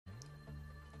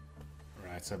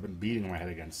I've been beating my head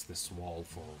against this wall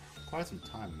for quite some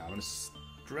time now, and a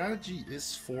strategy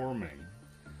is forming.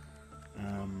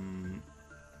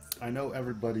 I know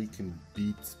everybody can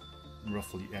beat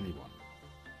roughly anyone.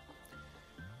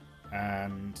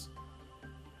 And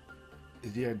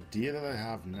the idea that I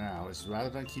have now is, rather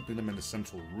than keeping them in the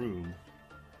central room,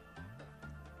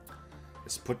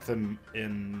 is put them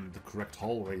in the correct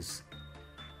hallways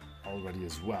already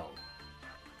as well.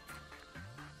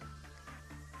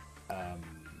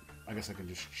 I guess I can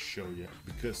just show you,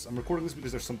 because I'm recording this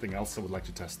because there's something else I would like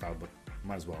to test out, but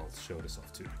might as well show this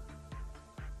off too.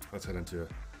 Let's head into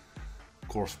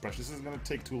course pressure. This isn't going to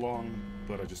take too long,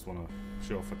 but I just want to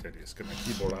show off what that is. Get my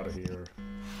keyboard out of here.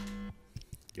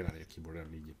 Get out of your keyboard, I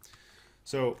don't need you.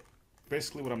 So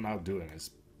basically what I'm now doing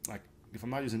is, like, if I'm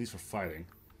not using these for fighting,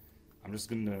 I'm just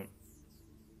going to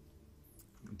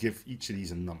give each of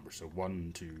these a number. So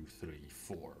 1, 2, 3,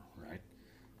 4, right?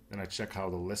 Then I check how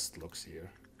the list looks here,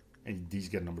 and these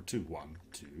get number 2. 1,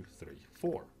 2, 3,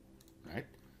 4, right?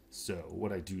 So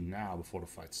what I do now before the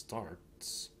fight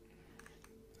starts,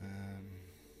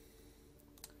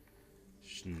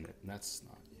 that's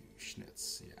not you,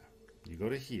 Schnitz, yeah. You go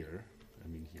to here,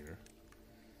 here,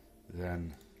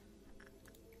 then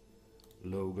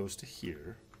Low goes to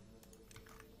here,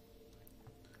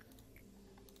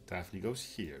 Daphne goes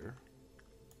here,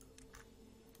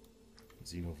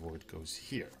 Xenovoid goes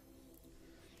here.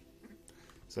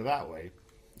 So that way,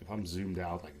 if I'm zoomed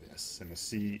out like this, and I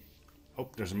see, oh,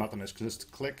 there's a button,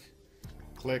 just click,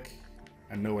 click,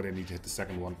 and know what I need to hit the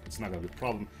second one. It's not going to be a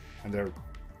problem, and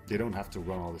they don't have to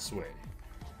run all this way.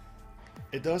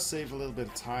 It does save a little bit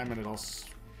of time, and it also,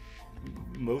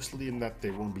 mostly in that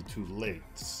they won't be too late.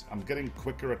 I'm getting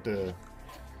quicker at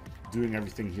doing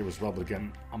everything here as well, but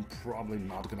again, I'm probably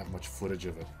not going to have much footage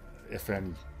of it, if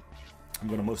any. I'm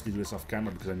going to mostly do this off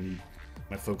camera because I need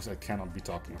my focus. I cannot be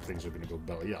talking if things are going to go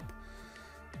belly up.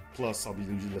 Plus, I'll be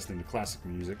usually listening to classic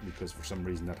music because for some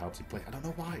reason that helps you play. I don't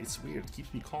know why, it's weird. It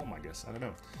keeps me calm, I guess. I don't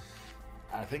know.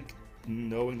 I think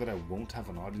knowing that I won't have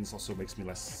an audience also makes me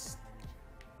less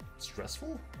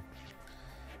stressful.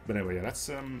 But anyway, yeah,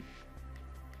 that's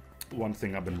one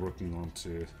thing I've been working on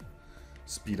to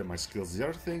speed up my skills. The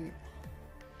other thing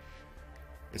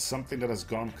is something that has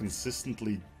gone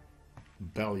consistently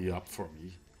belly up for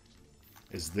me,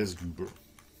 is this goober.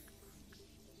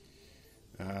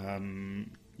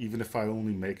 Even if I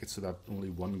only make it so that only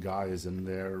one guy is in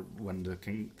there when the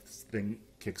thing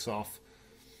kicks off,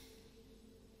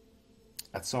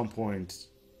 at some point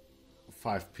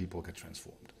 5 people get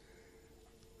transformed.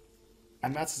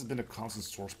 And that's been a constant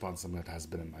sore spot, something that has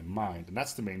been in my mind. And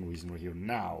that's the main reason we're here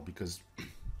now, because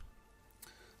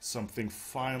something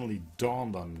finally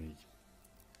dawned on me.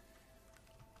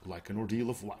 Like an ordeal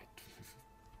of light.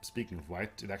 Speaking of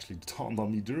white, it actually dawned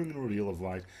on me during an ordeal of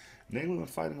white, namely when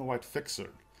fighting a white fixer.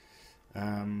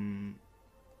 You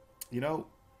know,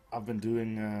 I've been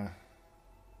doing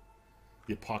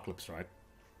the apocalypse, right?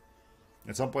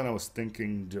 At some point I was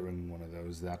thinking during one of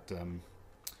those that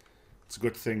it's a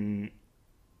good thing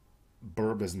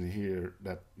Burb isn't here,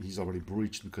 that he's already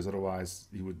breached, because otherwise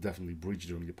he would definitely breach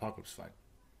during the apocalypse fight.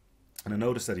 And I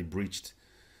noticed that he breached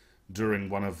during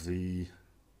one of the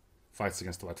fights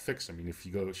against the white fixer. I mean, if she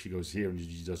goes here and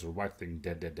she does her white thing,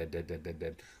 dead.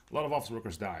 A lot of office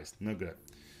workers dies, no good.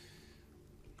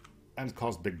 And it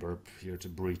caused Big Burp here to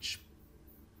breach.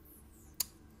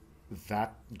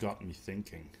 That got me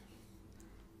thinking,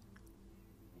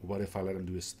 what if I let him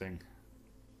do his thing?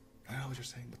 I know what you're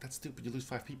saying, but that's stupid, you lose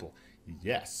 5 people.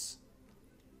 Yes.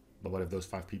 But what if those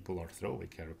 5 people are throwaway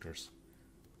characters?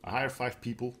 I hire 5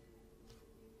 people,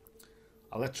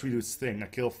 I let Tree do its thing, I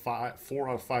kill 4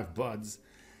 out of 5 buds.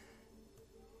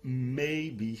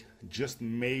 Maybe, just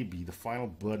maybe, the final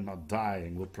bud not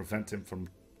dying will prevent him from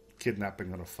kidnapping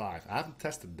another 5. I haven't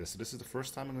tested this, so this is the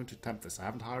first time I'm going to attempt this. I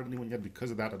haven't hired anyone yet because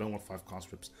of that. I don't want 5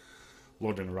 conscripts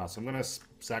loitering around. So I'm going to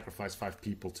sacrifice 5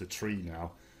 people to Tree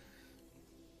now.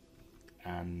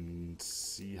 And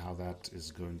see how that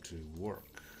is going to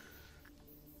work.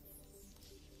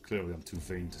 Clearly I'm too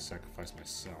vain to sacrifice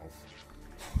myself.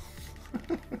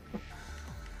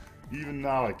 Even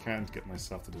now I can't get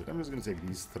myself to do it. I'm just going to take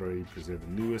these 3 because they're the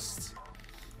newest.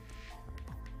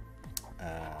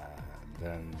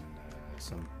 Then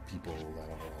some people that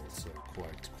are also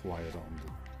quite quiet on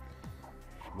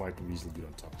the white weasel. We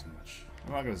don't talk too much.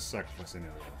 I'm not going to sacrifice any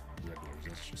of the regulars.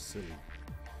 That's just silly.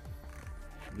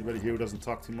 Anybody here who doesn't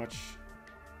talk too much?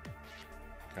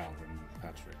 Calvin,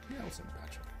 Patrick. Yeah, I'll send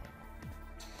Patrick.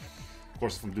 Of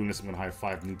course, if I'm doing this, I'm going to hire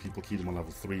 5 new people, keep them on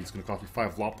level 3. It's going to cost me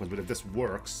 5 law points, but if this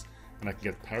works, and I can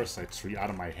get Parasite Tree out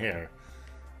of my hair,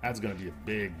 that's going to be a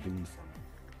big boon for me.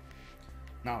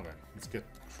 Now then, let's get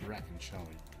cracking, shall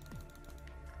we?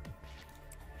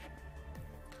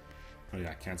 Oh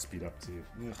yeah, I can't speed up too.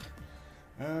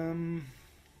 Ugh.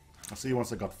 I'll see you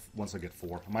once I get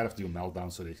 4. I might have to do a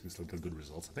meltdown so they can still get good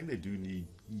results. I think they do need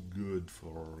good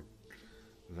for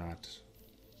that.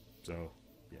 So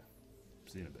yeah,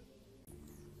 see you in a bit.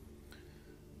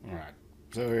 All right,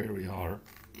 so here we are.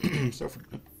 So for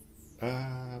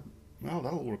well,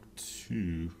 that'll work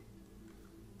too.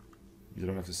 You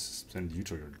don't have to send you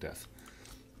to your death.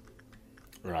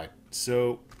 Right,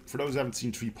 so for those who haven't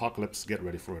seen Treepocalypse, get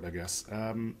ready for it, I guess.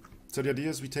 So the idea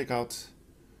is we take out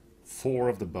 4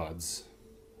 of the buds.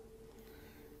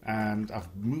 And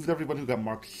I've moved everybody who got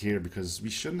marked here because we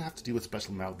shouldn't have to deal with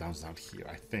special meltdowns down here,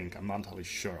 I think. I'm not entirely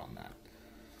sure on that.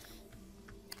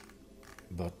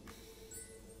 But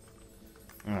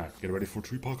alright, get ready for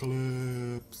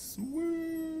Treepocalypse.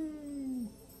 Woo!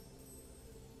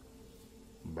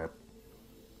 Burp.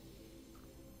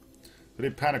 So they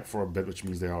panic for a bit, which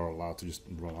means they are allowed to just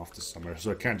run off to somewhere.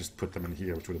 So I can't just put them in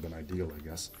here, which would have been ideal, I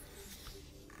guess.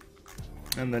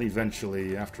 And then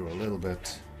eventually, after a little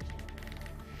bit...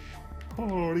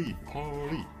 Party,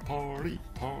 party, party,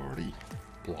 party.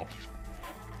 Plop.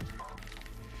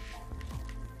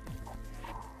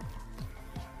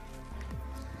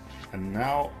 And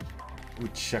now we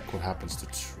check what happens to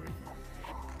Tree.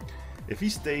 If he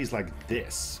stays like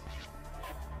this,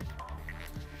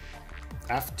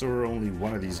 after only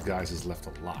one of these guys is left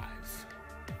alive,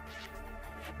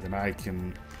 then I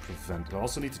can prevent it. I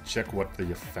also need to check what the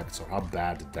effects are, how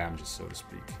bad the damage is, so to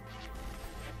speak.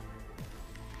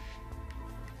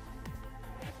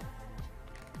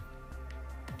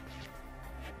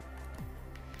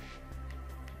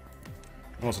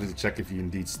 I also need to check if he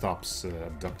indeed stops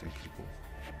abducting people.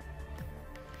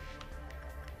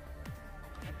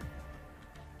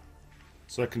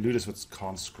 So I can do this with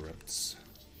conscripts.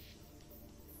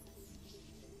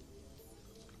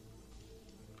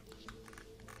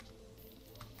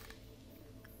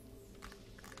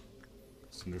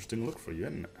 It's an interesting look for you,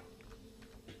 isn't it?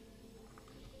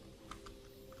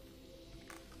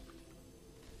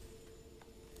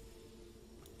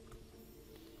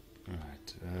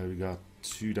 Alright, we got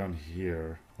 2 down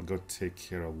here. I'll go take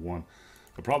care of 1.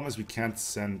 The problem is we can't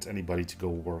send anybody to go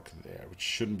work there, which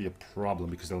shouldn't be a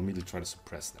problem because they'll immediately try to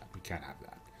suppress that. We can't have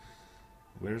that.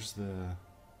 Where's the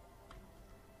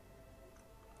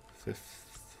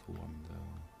 5th one,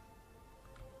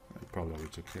 though? I probably already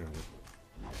took care of it.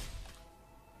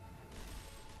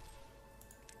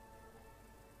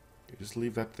 Okay, just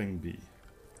leave that thing be.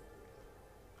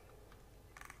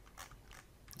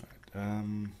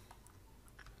 Alright,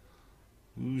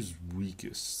 who's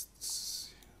weakest?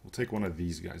 We'll take one of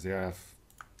these guys. They have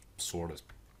sort of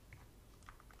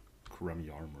crummy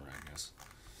armor, I guess.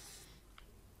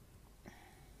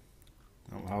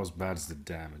 Oh, how as bad is the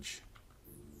damage?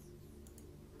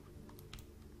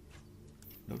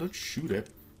 No, don't shoot it.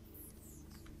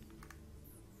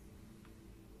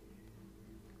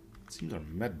 It seems our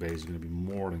med bay is going to be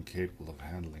more than capable of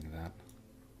handling that.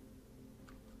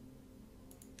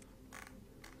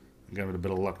 Again, with a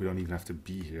bit of luck, we don't even have to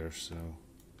be here, so...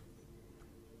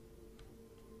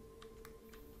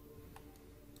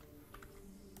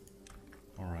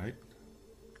 Alright.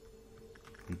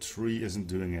 And Tree isn't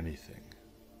doing anything.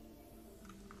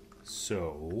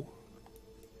 So...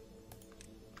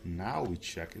 now we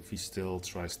check if he still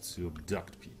tries to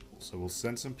abduct people. So we'll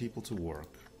send some people to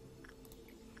work.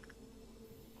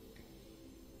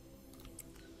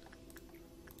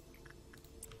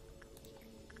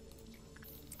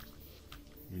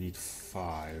 We need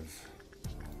 5.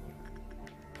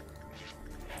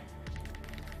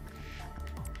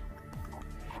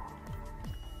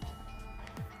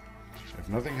 If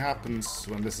nothing happens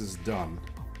when this is done,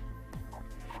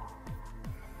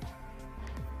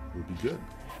 we'll be good.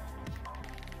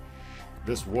 If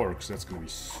this works, that's going to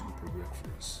be super good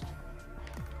for us.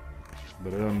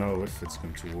 But I don't know if it's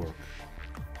going to work.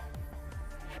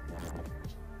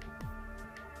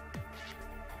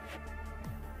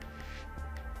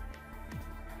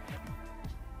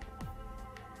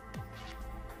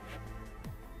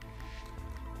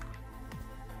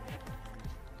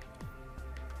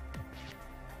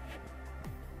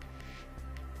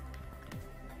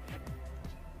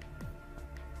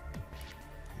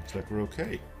 Looks like we're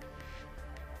okay.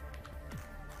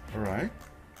 Alright.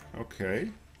 Okay.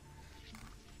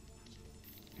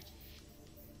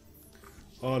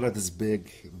 Oh, that is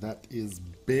big. That is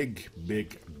big,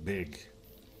 big, big.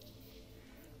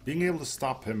 Being able to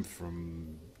stop him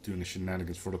from doing the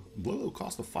shenanigans for the low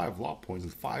cost of 5 law points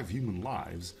and 5 human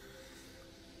lives.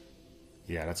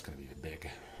 Yeah, that's going to be a big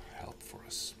help for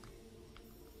us.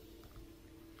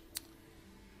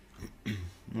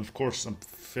 And of course, I'm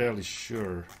fairly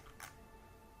sure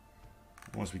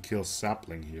once we kill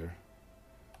Sapling here,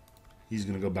 he's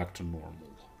going to go back to normal.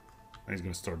 And he's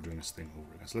going to start doing his thing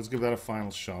over again. So let's give that a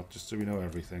final shot, just so we know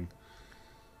everything.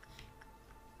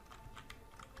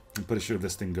 I'm pretty sure if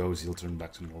this thing goes, he'll turn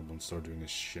back to normal and start doing his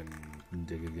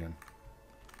shindig again.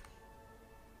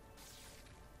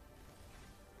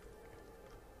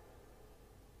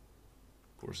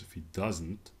 Of course, if he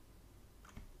doesn't,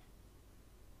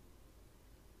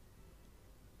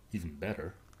 even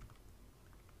better.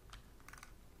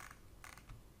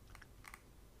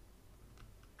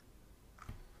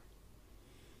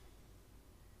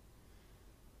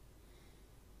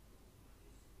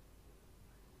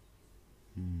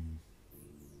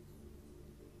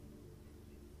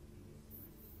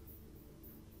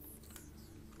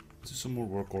 Let's do some more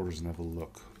work orders and have a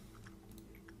look.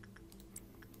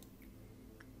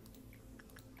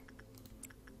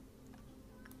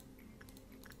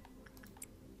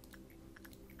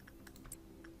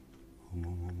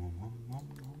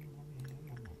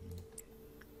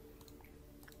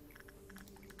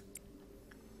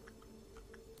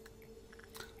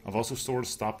 I've also sort of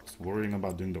stopped worrying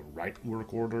about doing the right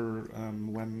work order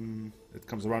when it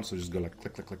comes around, so just go like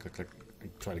click, click, click, click, click,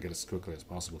 and try to get as quickly as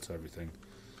possible to everything.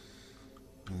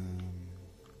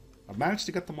 I've managed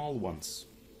to get them all once,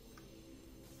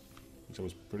 which I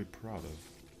was pretty proud of.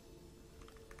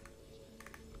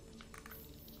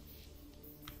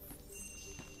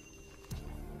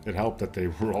 It helped that they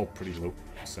were all pretty low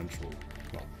central.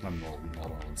 Well, not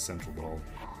all in central, but all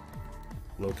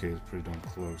located pretty darn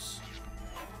close.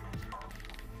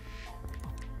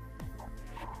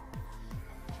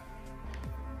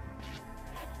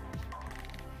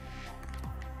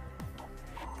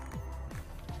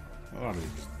 I'm gonna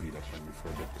just beat up on you for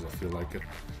a bit because I feel like it.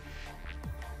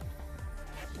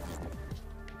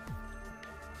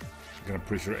 I'm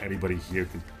pretty sure anybody here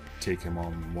can take him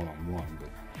on one-on-one, but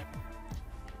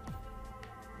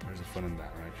there's a fun in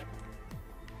that, right?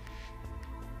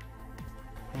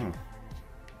 Huh.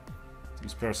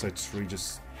 This Parasite 3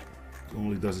 just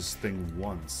only does his thing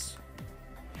once,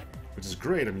 which is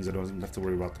great. It means I don't even have to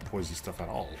worry about the poison stuff at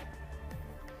all.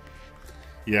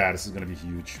 Yeah, this is gonna be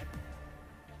huge.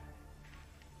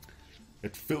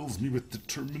 It fills me with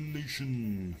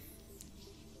determination.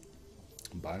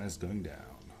 Bina's going down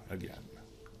again.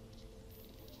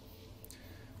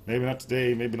 Maybe not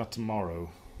today, maybe not tomorrow.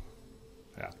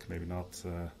 Heck, maybe not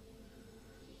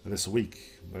this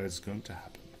week, but it's going to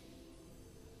happen.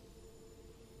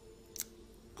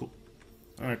 Cool.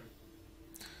 Alright.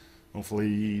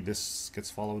 Hopefully this gets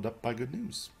followed up by good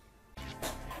news.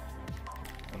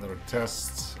 Another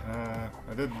test. I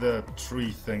did the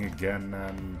tree thing again,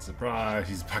 and surprise,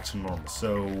 he's back to normal.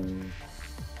 So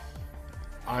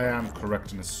I am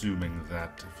correct in assuming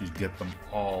that if you get them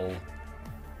all,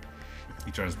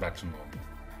 he turns back to normal.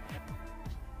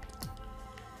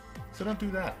 So don't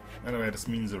do that. Anyway, this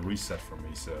means a reset for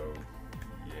me, so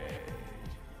yay.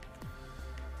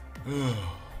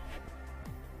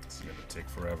 It's gonna take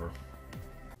forever.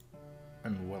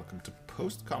 And welcome to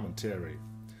Post Commentary,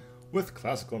 with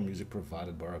classical music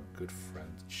provided by our good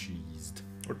friend Cheesed,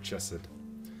 or Chesed.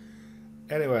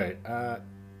 Anyway,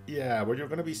 yeah, what you're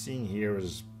going to be seeing here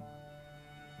is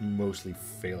mostly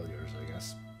failures, I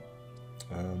guess.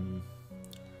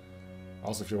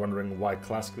 Also, if you're wondering why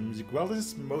classical music, well, this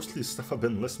is mostly stuff I've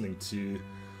been listening to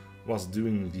whilst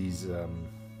doing these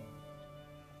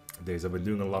days. I've been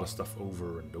doing a lot of stuff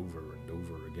over and over and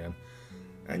over again,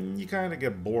 and you kind of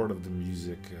get bored of the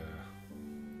music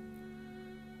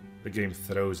the game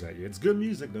throws at you. It's good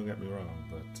music, don't get me wrong,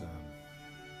 but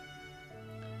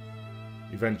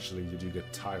eventually you do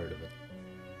get tired of it.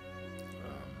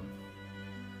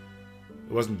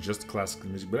 It wasn't just classical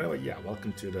music, but anyway, yeah,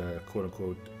 welcome to the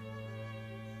quote-unquote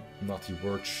Naughty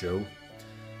Word show.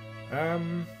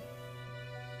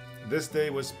 This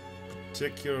day was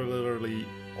particularly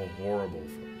horrible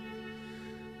for me,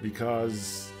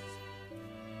 because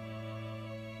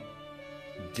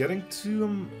getting to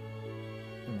him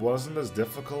wasn't as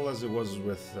difficult as it was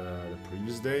with the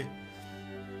previous day,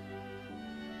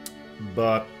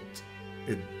 but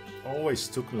it always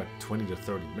took me like 20 to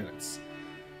 30 minutes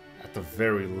at the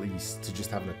very least to just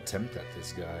have an attempt at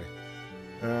this guy.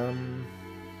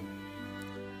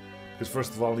 Because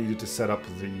first of all, I needed to set up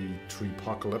the tree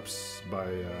apocalypse by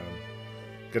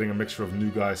getting a mixture of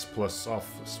new guys plus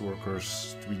office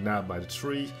workers to be nabbed by the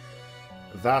tree.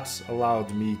 That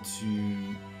allowed me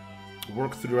to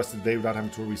work through the rest of the day without having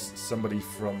to worry somebody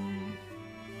from...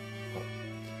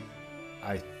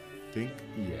 I think,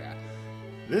 yeah.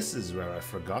 This is where I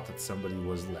forgot that somebody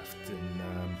was left in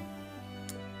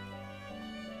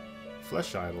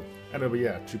Flesh Idol. Anyway,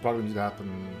 yeah, Tree-Pocket needed to happen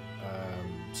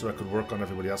so I could work on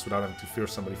everybody else without having to fear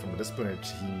somebody from the disciplinary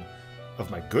team of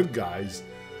my good guys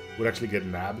would actually get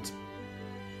nabbed.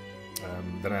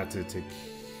 Then I had to take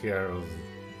care of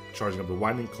charging up the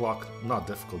winding clock. Not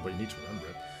difficult, but you need to remember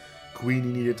it.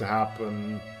 Queenie needed to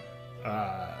happen.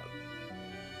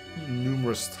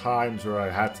 Numerous times where I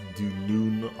had to do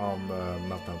noon on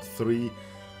Meltdown 3.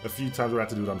 A few times where I had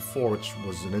to do it on 4, which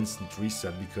was an instant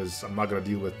reset because I'm not going to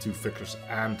deal with 2 Fictors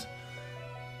and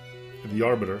the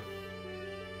Arbiter.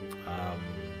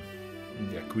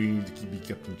 Yeah, Queenie needed to be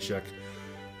kept in check.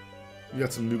 We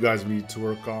had some new guys we needed to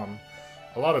work on.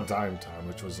 A lot of downtime,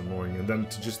 which was annoying. And then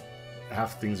to just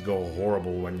have things go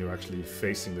horrible when you're actually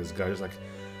facing this guy. It's like...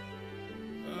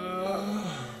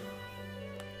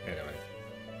 Anyway.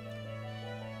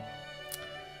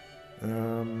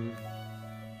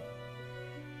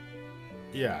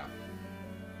 Yeah.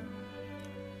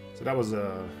 So that was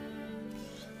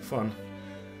fun.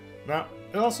 Now,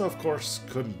 it also, of course,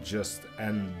 couldn't just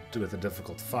end with a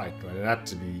difficult fight, right? It had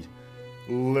to be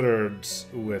littered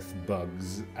with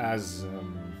bugs. As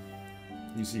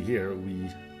you see here, we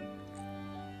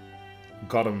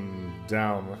got him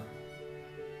down.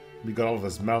 We got all of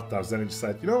his meltdowns. Then he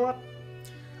decided, you know what?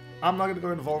 I'm not going to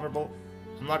go invulnerable.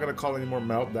 I'm not going to call any more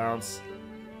meltdowns.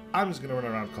 I'm just going to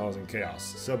run around causing chaos.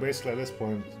 So basically, at this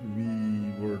point,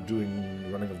 we were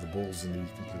doing running of the bulls in the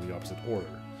completely opposite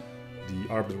order. The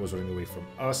Arbiter was running away from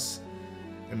us,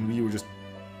 and we were just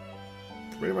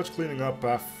pretty much cleaning up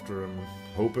after him,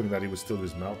 hoping that he would still do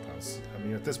his meltdowns. I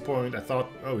mean, at this point, I thought,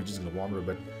 oh, he's just going to wander a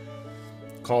bit,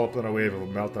 call up on a wave of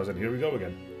meltdowns, and here we go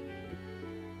again.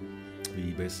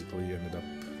 We basically ended up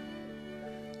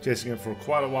chasing him for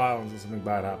quite a while until something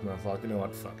bad happened. I thought, you know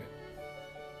what, fuck it.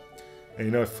 And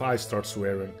you know, if I start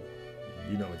swearing,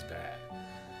 you know it's bad.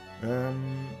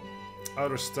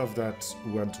 Other stuff that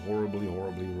went horribly,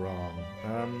 horribly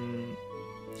wrong.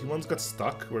 He once got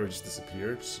stuck where he just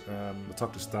disappeared. I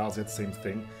talked to Styles, he had the same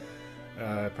thing.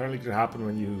 Apparently it could happen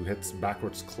when you hit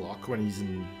backwards clock when he's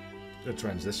in a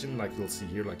transition, like you'll see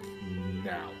here, like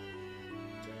now.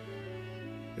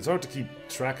 It's hard to keep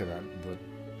track of that, but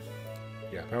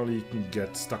yeah, apparently you can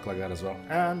get stuck like that as well.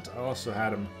 And I also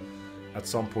had him at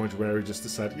some point where he just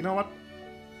decided, you know what,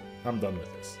 I'm done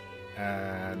with this.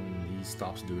 And he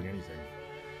stops doing anything.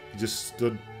 He just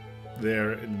stood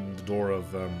there in the door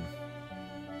of, I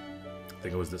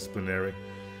think it was disciplinary.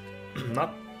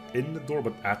 Not in the door,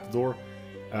 but at the door.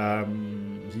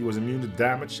 He was immune to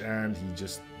damage, and he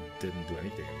just didn't do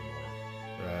anything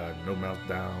anymore. No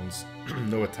meltdowns,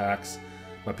 no attacks.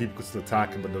 My people could still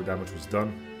attack him, but no damage was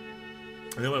done.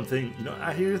 And then I'm thinking, you know,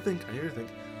 I hear you think.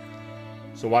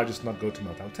 So why just not go to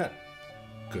Meltdown 10?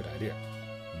 Good idea.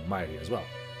 My idea as well.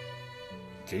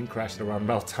 Game crashed around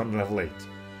Meltdown level 8.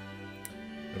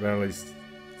 Apparently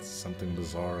something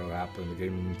bizarre happened. The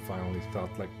game finally thought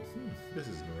like, this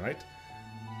isn't right.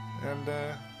 And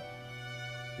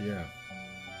yeah.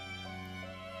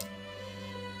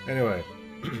 Anyway,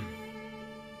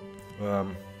 a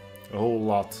whole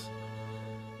lot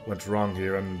went wrong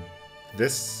here, and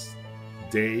this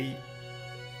day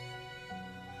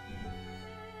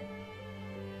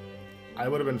I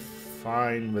would have been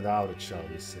fine without it, shall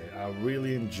we say. I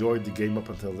really enjoyed the game up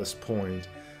until this point,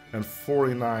 and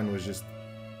 49 was just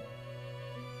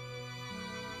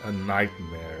a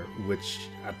nightmare, which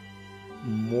at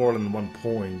more than one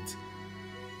point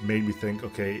made me think,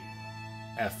 okay,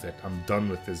 F it, I'm done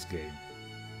with this game.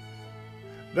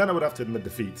 Then I would have to admit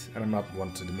defeat, and I'm not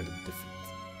one to admit defeat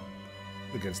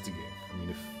against the game. I mean,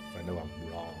 if I know I'm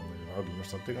wrong in an argument or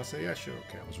something, I'll say, yeah, sure,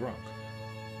 okay, I was wrong.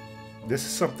 This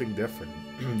is something different.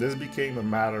 This became a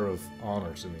matter of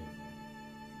honor to me.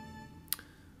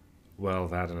 Well,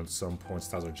 that, and at some point,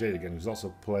 Stazzer Jade again, who's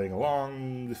also playing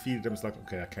along, defeated him. It's like,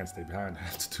 okay, I can't stay behind. I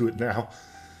have to do it now.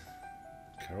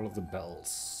 Carol of the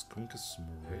Bells. Quincus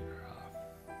Moreira.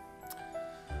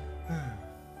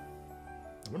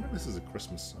 I wonder if this is a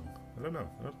Christmas song. I don't know.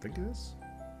 I don't think it is.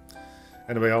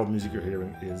 Anyway, all the music you're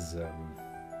hearing is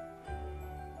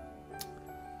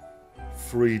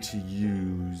free to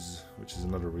use, which is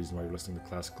another reason why you're listening to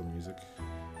classical music.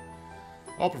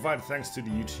 All provided thanks to the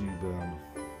YouTube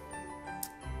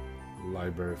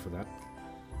library for that.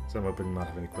 So I'm hoping not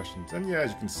have any questions. And yeah,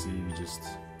 as you can see, we just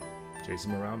chase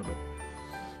him around a bit.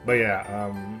 But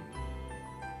yeah,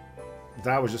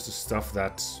 that was just the stuff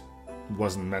that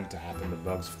wasn't meant to happen, the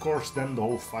bugs. Of course, then the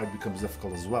whole fight becomes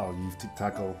difficult as well. You have to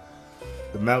tackle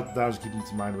the meltdowns, keeping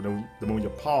in mind when the moment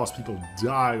you pause, people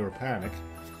die or panic.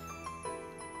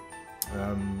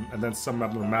 And then some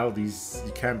abnormalities,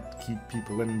 you can't keep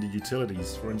people in the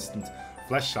utilities. For instance,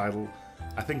 Flesh Idol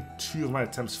I think 2 of my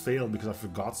attempts failed because I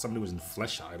forgot somebody was in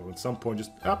Flesh Idol. At some point,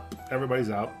 just up, everybody's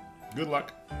out. Good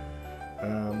luck.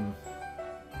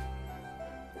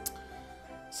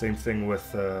 Same thing with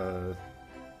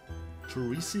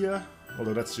Teresia,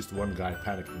 although that's just one guy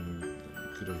panicking.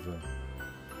 Could have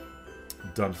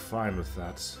done fine with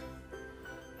that.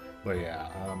 But yeah,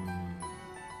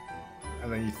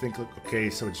 and then you think, like, okay,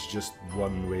 so it's just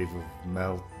one wave of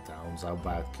meltdowns. How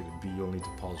bad could it be? You'll need to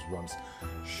pause once.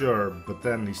 Sure, but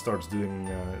then he starts doing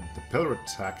the pillar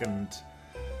attack, and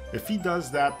if he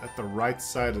does that at the right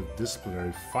side of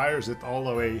disciplinary, fires it all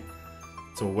the way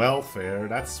to welfare,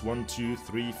 that's 1, 2,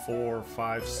 3, 4,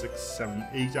 5, 6, 7,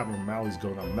 8 abnormalities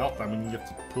going on meltdown. I mean, you have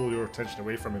to pull your attention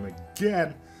away from him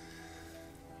again.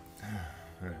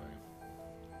 Anyway.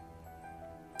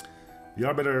 The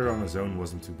Arbiter on his own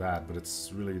wasn't too bad, but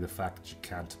it's really the fact that you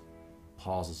can't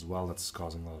pause as well that's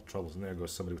causing a lot of troubles. And there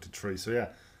goes somebody with a tree. So yeah,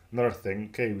 another thing.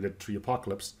 Okay, we did Tree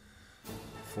Apocalypse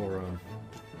for...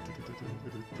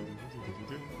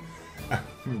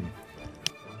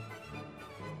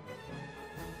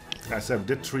 I said we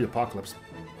did Tree Apocalypse,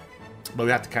 but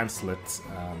we had to cancel it.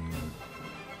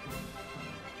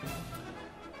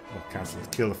 Well, cancel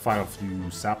it, kill the final few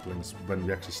saplings when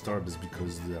we actually started this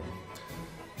because the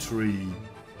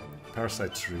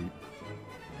parasite tree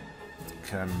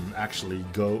can actually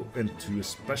go into a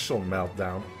special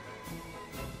meltdown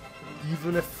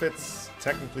even if it's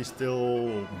technically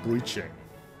still breaching,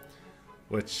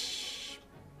 which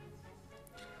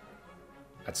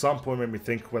at some point made me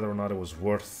think whether or not it was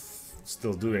worth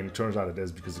still doing. Turns out it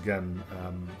is, because again,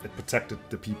 it protected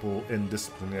the people in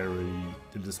disciplinary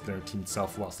team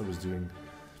itself whilst it was doing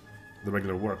the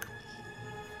regular work.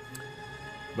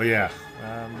 But yeah,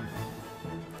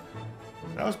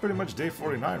 that was pretty much day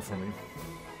 49 for me.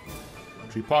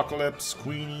 Tree Apocalypse,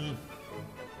 Queenie,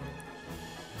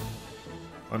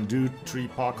 undo Tree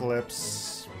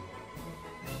Apocalypse.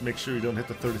 Make sure you don't hit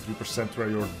the 33% where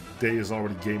your day is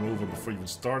already game over before you even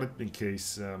started, in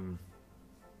case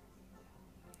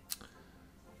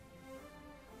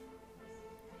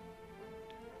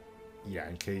yeah,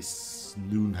 in case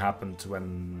noon happened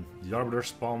when the Arbiter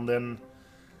spawned in.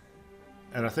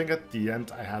 And I think at the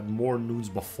end I had more noons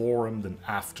before him than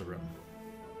after him.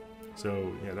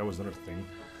 So yeah, that was another thing.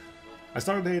 I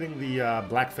started hating the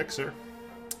Black Fixer.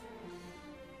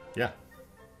 Yeah.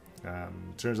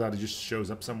 Turns out he just shows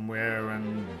up somewhere,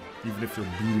 and even if you're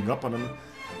beating up on him,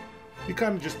 he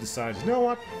kind of just decides, you know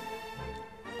what?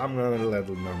 I'm gonna let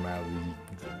the normality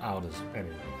out as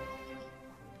anyway.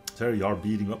 So you are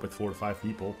beating up with 4 to 5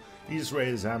 people. He just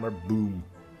raises his hammer, boom.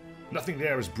 Nothing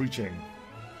there is breaching.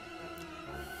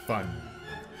 Fun.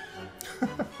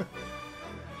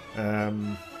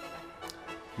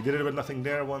 He did it with nothing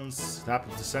there once. It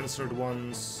happened to censored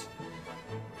once.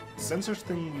 The censored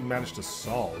thing we managed to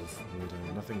solve. But,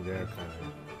 nothing there kind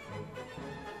of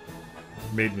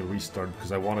made me restart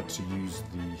because I wanted to use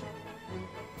the...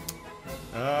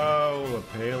 Oh, a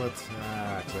pale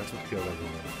attack. That's what killed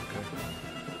everyone. Okay.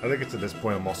 I think it's at this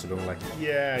point I'm also going like,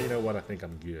 yeah, you know what, I think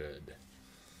I'm good.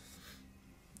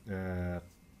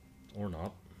 Or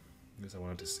not. Because I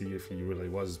wanted to see if he really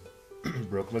was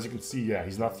broken. As you can see, yeah,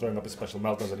 he's not throwing up his special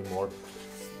meltdowns anymore.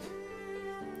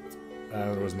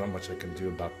 There was not much I can do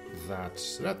about that,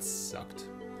 so that sucked.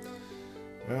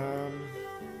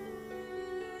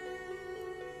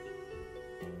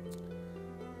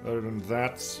 Other than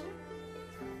that,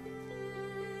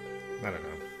 I don't know.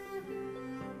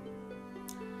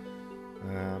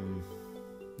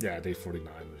 Yeah, day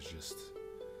 49 was just...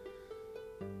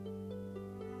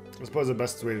 I suppose the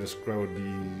best way to describe would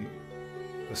be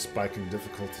a spike in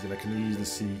difficulty, and I can easily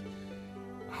see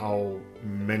how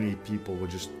many people would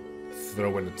just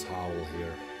throw in the towel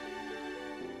here.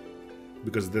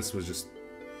 Because this was just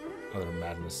utter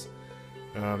madness.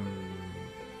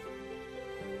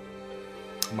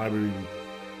 Might be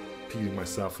repeating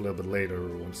myself a little bit later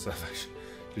once I've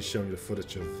actually shown you the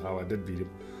footage of how I did beat him.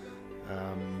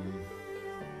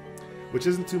 Which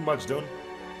isn't too much,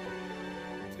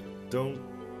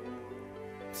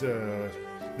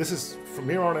 this is, from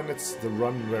here on in, it's the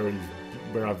run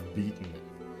where I've beaten it.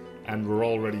 And we're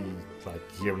already, like,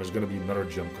 here, and there's going to be another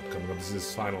jump cut coming up. This is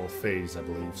his final phase, I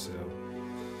believe, so...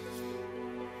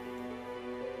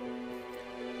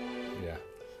 Yeah.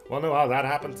 Well, no, how that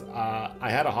happened, I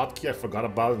had a hotkey I forgot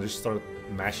about, and just started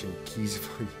mashing keys if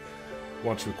I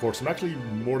want to record. So I'm actually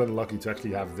more than lucky to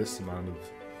actually have this amount of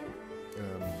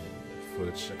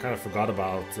footage. I kind of forgot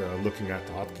about looking at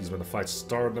the hotkeys when the fight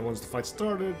started, and once the fight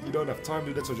started, you don't have time to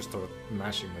do that, so I just started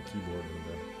mashing my keyboard, and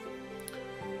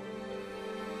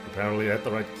apparently I hit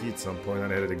the right key at some point,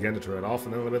 and I hit it again to turn it off,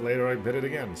 and then a little bit later I hit it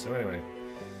again. So anyway,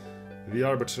 The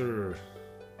Arbiter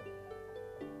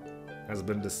has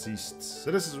been deceased.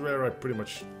 So this is where I pretty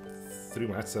much threw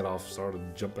my headset off,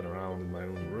 started jumping around in my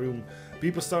own room.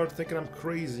 People started thinking I'm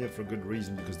crazy, and for good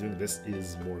reason, because doing this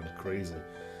is more than crazy.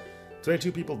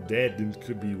 22 people dead, and it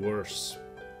could be worse.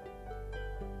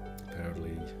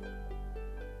 Apparently,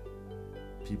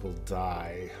 people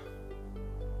die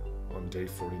on day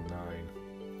 49.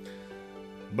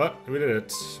 But we did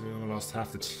it. We only lost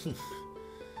half the team.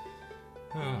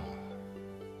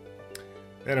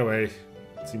 Anyway,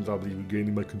 it seems I'll be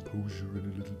regaining my composure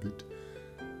in a little bit.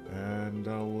 And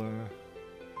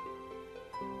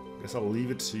guess I'll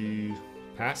leave it to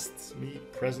past me,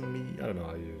 present me. I don't know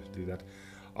how you do that.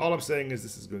 All I'm saying is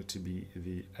this is going to be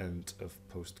the end of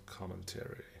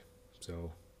post-commentary.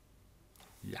 So,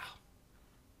 yeah.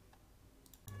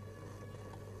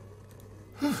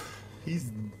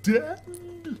 He's dead!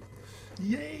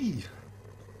 Yay!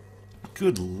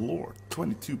 Good lord,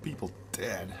 22 people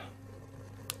dead.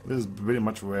 This is pretty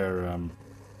much where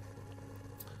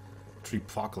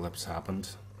Treepocalypse happened.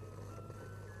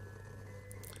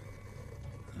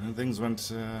 And things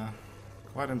went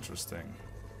quite interesting.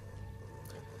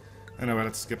 Anyway,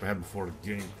 let's skip ahead before the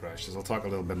game crashes. I'll talk a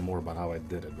little bit more about how I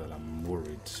did it, but I'm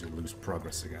worried to lose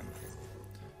progress again.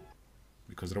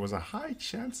 Because there was a high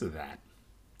chance of that.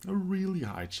 A really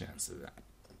high chance of that.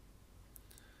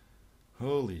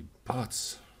 Holy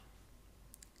butts.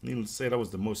 Needless to say, that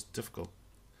was the most difficult.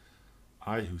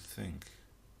 I who think.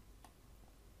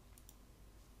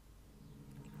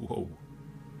 Whoa.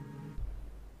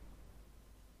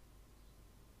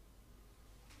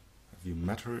 Have you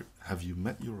met her? Have you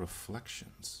met your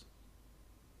reflections?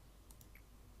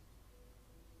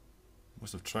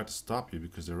 Must have tried to stop you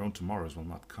because their own tomorrows will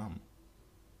not come.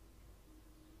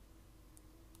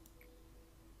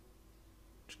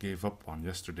 She gave up on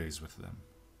yesterday's with them.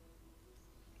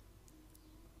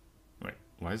 Wait,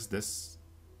 why is this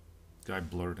guy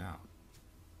blurred out?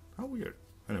 How weird.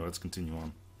 Anyway, let's continue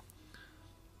on.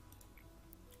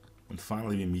 And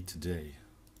finally we meet today.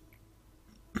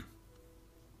 You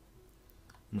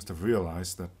must have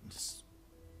realized that...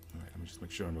 Wait, let me just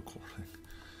make sure I'm recording.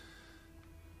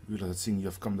 You realize that seeing you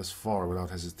have come this far without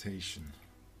hesitation.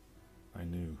 I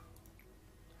knew.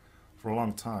 For a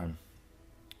long time,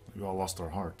 we all lost our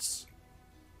hearts.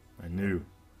 I knew,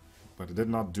 but I did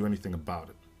not do anything about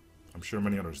it. I'm sure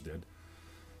many others did.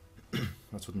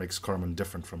 That's what makes Carmen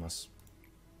different from us.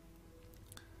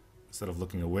 Instead of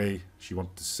looking away, she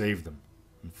wanted to save them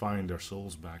and find their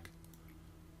souls back.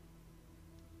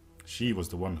 She was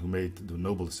the one who made the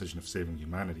noble decision of saving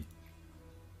humanity.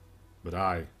 But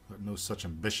I, who had no such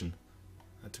ambition,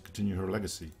 had to continue her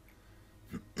legacy.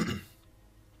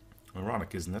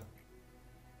 Ironic, isn't it?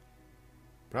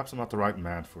 Perhaps I'm not the right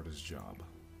man for this job.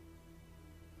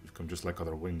 We've come just like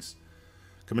other wings,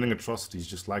 committing atrocities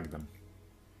just like them.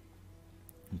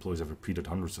 Employees have repeated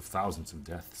hundreds of thousands of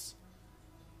deaths.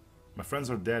 My friends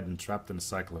are dead and trapped in a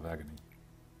cycle of agony.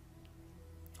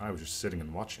 I was just sitting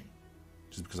and watching,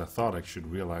 just because I thought I should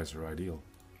realize her ideal.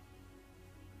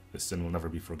 This sin will never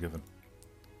be forgiven.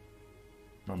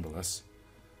 Nonetheless,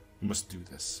 we must do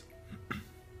this.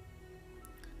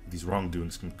 These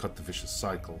wrongdoings can cut the vicious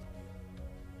cycle.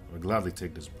 I would gladly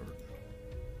take this burden.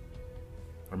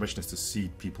 Our mission is to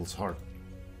seed people's heart.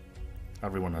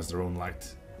 Everyone has their own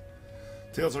light.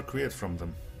 Tales are created from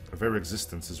them. Their very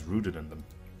existence is rooted in them.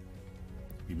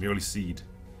 We merely seed.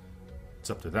 It's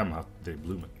up to them how they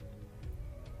bloom it.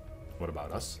 What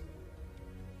about us?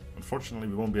 Unfortunately,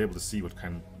 we won't be able to see what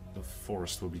kind of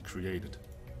forest will be created.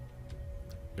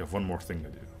 We have one more thing to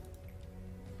do.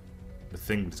 The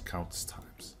thing that counts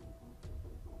times.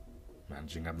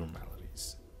 Managing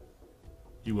abnormalities.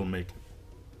 You will make it.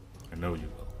 I know you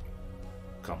will.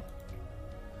 Come.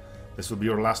 This will be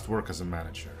your last work as a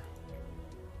manager.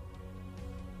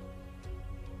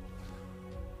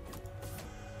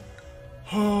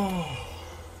 Oh.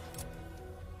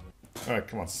 Alright,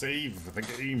 come on, save the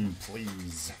game,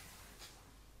 please.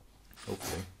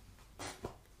 Hopefully.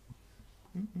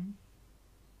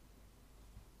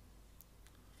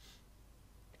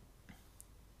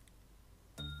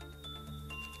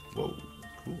 Whoa,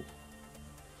 cool.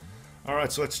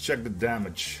 Alright, so let's check the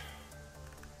damage.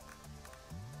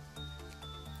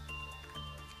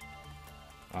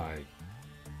 I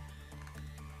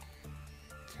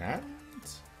can't?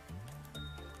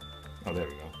 Oh, there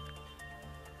we go.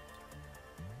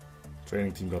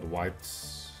 Training team got wiped.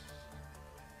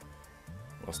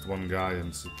 Lost one guy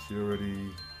in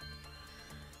security.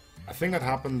 I think that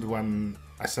happened when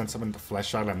I sent someone into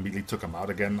Flesh Island and immediately took him out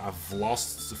again. I've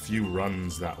lost a few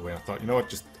runs that way. I thought, you know what,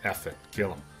 just F it,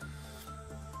 kill him.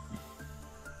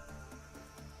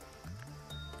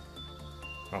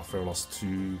 Welfare lost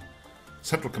 2.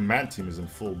 Central Command team is in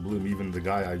full bloom. Even the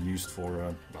guy I used for,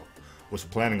 well, was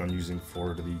planning on using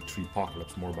for the Tree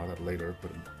Apocalypse. More about that later,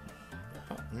 but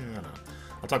yeah, I don't know.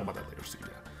 I'll talk about that later, so yeah.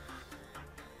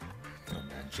 Oh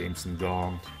man, Jameson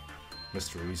gone.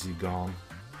 Mr. Easy gone.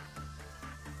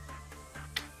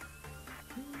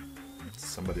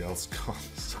 Somebody else gone.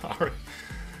 Sorry,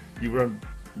 you weren't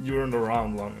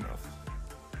around long enough.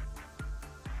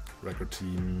 Record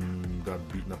team got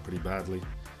beaten up pretty badly.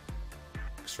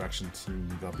 Extraction team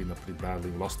got beaten up pretty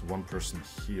badly. Lost 1 person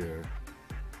here.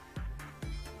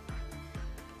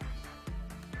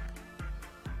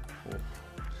 Oh.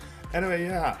 Anyway,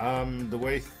 yeah. The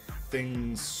way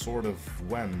things sort of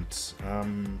went.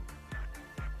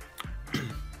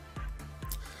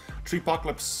 Tree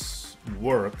Apocalypse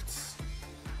worked,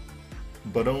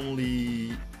 but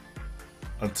only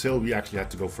until we actually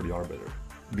had to go for the Arbiter.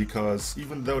 Because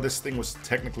even though this thing was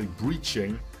technically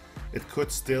breaching, it could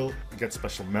still get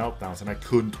special meltdowns, and I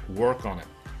couldn't work on it.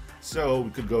 So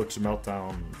we could go to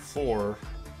meltdown 4,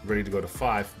 ready to go to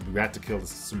 5. We had to kill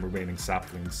some remaining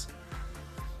saplings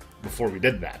before we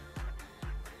did that.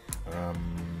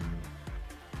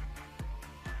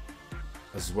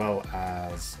 As well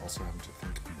as also having to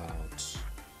think about.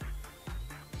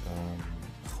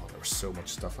 There was so much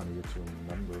stuff I needed to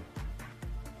remember.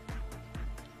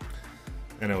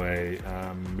 Anyway,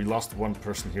 we lost 1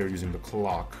 person here using the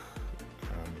clock.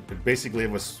 It basically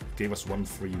gave us 1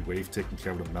 free wave taking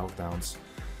care of the meltdowns,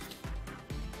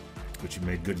 which we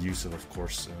made good use of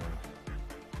course.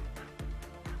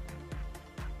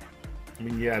 I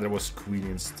mean, yeah, there was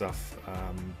Queenie and stuff.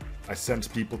 I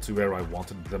sent people to where I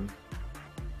wanted them,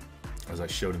 as I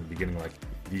showed in the beginning, like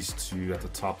these 2 at the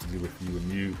top to deal with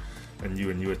you and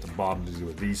you at the bottom to deal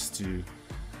with these 2.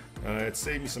 It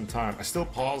saved me some time. I still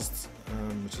paused,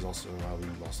 which is also how we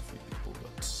lost a few people,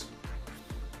 but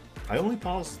I only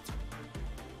paused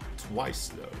twice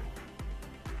though.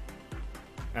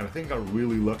 And I think I got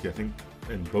really lucky. I think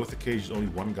in both occasions only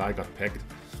 1 guy got pegged,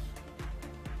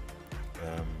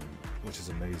 which is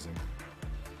amazing.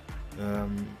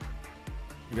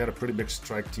 We had a pretty big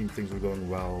strike team, things were going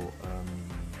well.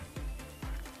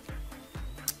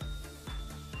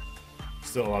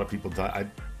 Still a lot of people died.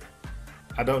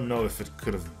 I don't know if it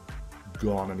could have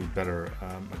gone any better.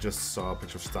 I just saw a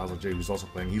picture of Styles J, who's also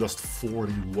playing. He lost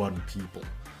 41 people.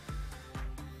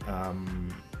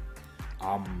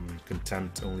 I'm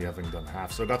content only having done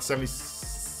half. So I got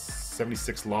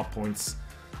 76 law points.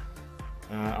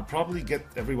 I'll probably get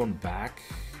everyone back.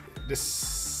 This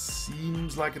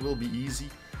seems like it will be easy.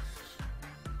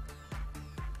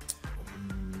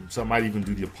 So I might even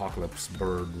do the Apocalypse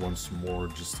Bird once more,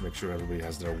 just to make sure everybody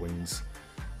has their wings.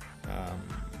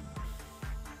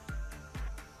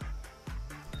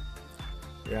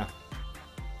 Yeah.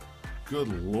 Good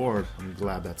lord, I'm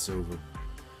glad that's over.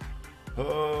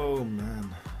 Oh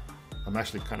man. I'm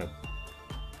actually kind of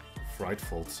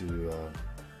frightful to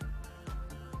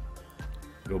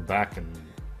go back and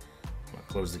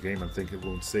close the game and think it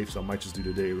won't save, so I might just do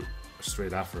the day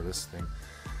straight after this thing.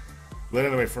 But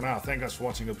anyway, for now, thank you guys for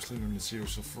watching. Hope you're in the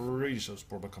series. So for really show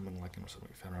support by commenting, liking, or something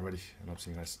if you haven't already. And I'll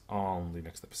see you guys on the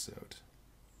next episode.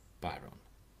 Bye, everyone.